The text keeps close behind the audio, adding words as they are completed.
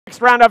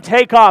next round of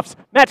takeoffs.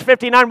 Match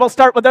 59 will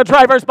start with the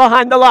drivers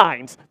behind the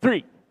lines.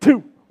 3,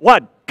 2,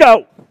 1,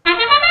 go!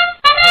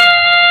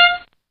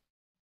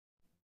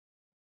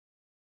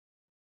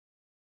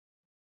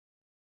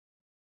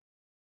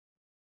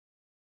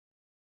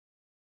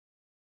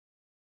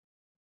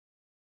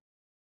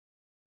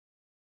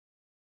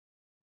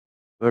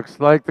 Looks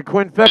like the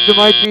quinfecta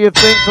might be a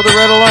thing for the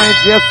Red Alliance.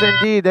 Yes,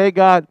 indeed.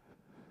 Are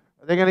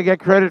they going to get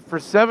credit for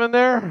 7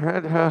 there?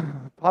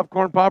 And,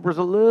 Popcorn Popper's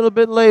a little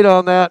bit late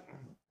on that.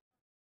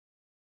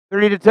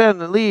 30-10,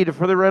 the lead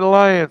for the Red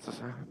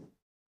Alliance.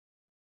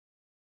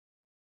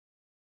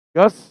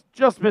 Gus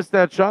just missed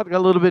that shot. Got a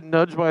little bit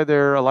nudged by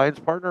their alliance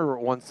partner,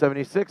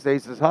 176,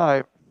 aces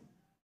high.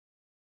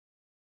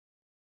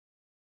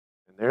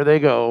 And there they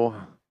go.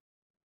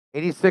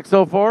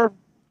 86.04.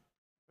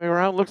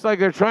 Around. Looks like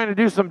they're trying to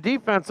do some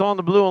defense on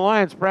the Blue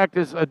Alliance,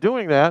 practice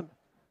doing that.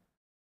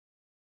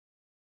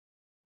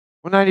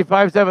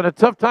 195's having a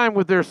tough time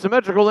with their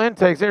symmetrical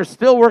intakes. They're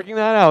still working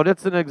that out.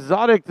 It's an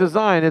exotic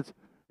design. It's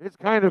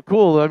kind of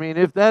cool. I mean,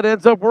 if that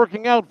ends up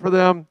working out for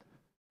them,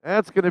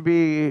 that's going to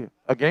be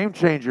a game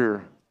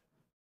changer.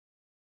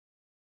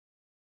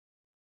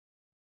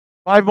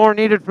 5 more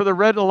needed for the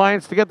Red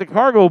Alliance to get the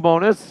cargo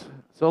bonus.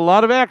 So a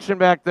lot of action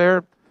back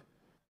there.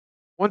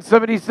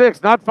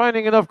 176, not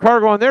finding enough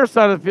cargo on their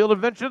side of the field.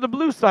 Venture to the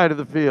blue side of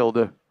the field.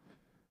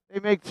 They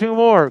make 2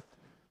 more.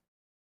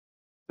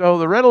 So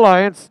the Red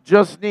Alliance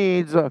just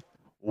needs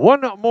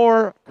 1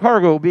 more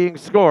cargo being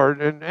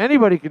scored. And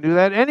anybody can do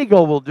that. Any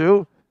goal will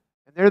do.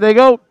 And there they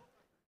go.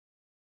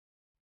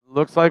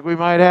 Looks like we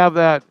might have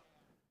that.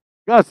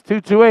 Gus,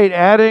 228,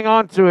 adding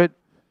on to it.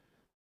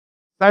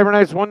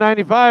 Cyberknights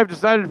 195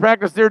 decided to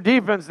practice their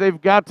defense. They've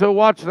got to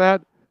watch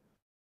that.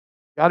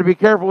 Got to be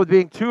careful with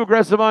being too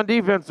aggressive on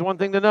defense. One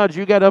thing to nudge,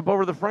 you get up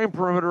over the frame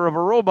perimeter of a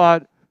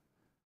robot,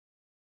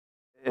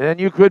 and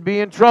you could be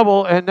in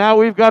trouble. And now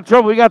we've got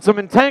trouble. We got some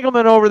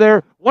entanglement over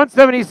there.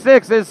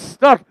 176 is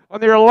stuck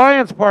on their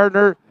alliance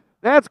partner.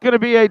 That's going to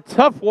be a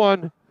tough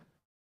one.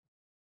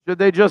 Should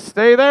they just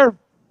stay there?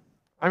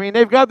 I mean,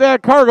 they've got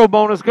that cargo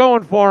bonus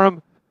going for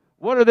them.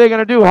 What are they going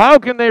to do? How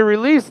can they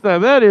release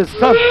them? That is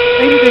tough.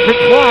 Maybe they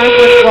could climb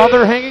while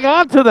they're hanging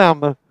on to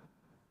them.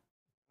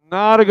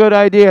 Not a good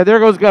idea. There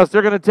goes Gus.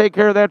 They're going to take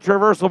care of that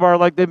traversal bar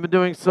like they've been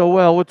doing so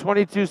well with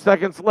 22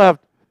 seconds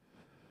left.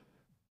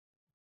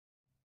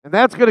 And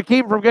that's going to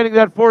keep them from getting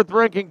that 4th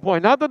ranking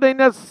point. Not that they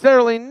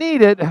necessarily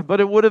need it, but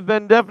it would have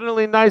been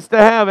definitely nice to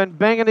have. And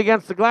banging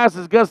against the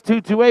glasses, Gus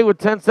 228 with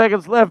 10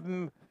 seconds left.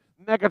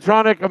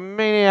 Mechatronic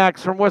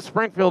Maniacs from West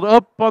Springfield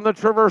up on the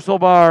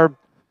traversal bar.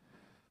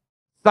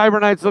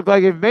 Cyberknights look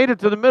like they've made it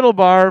to the middle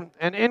bar.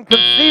 And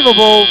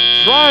Inconceivable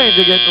trying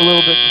to get a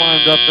little bit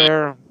climbed up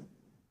there.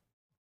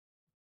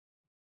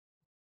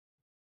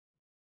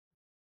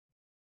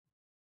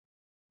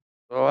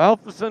 So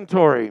Alpha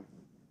Centauri,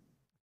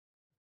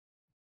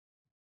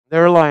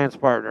 their alliance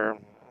partner.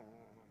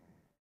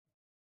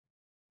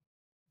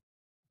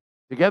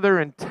 Together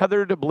in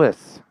tethered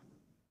bliss.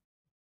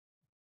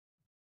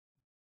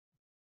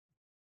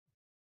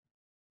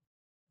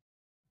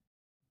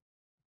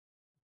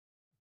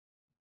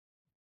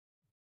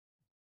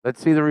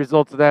 Let's see the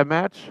results of that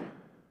match.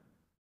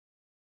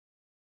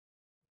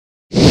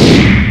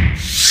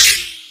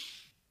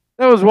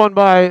 That was won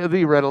by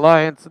the Red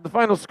Alliance. The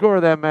final score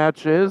of that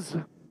match is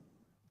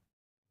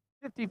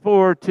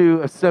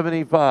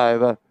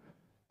 54-75.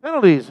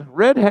 Penalties.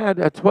 Red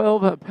had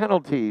 12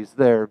 penalties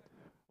there.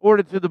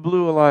 Awarded to the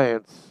Blue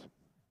Alliance.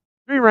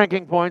 3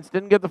 ranking points.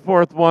 Didn't get the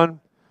 4th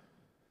one.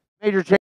 Major change.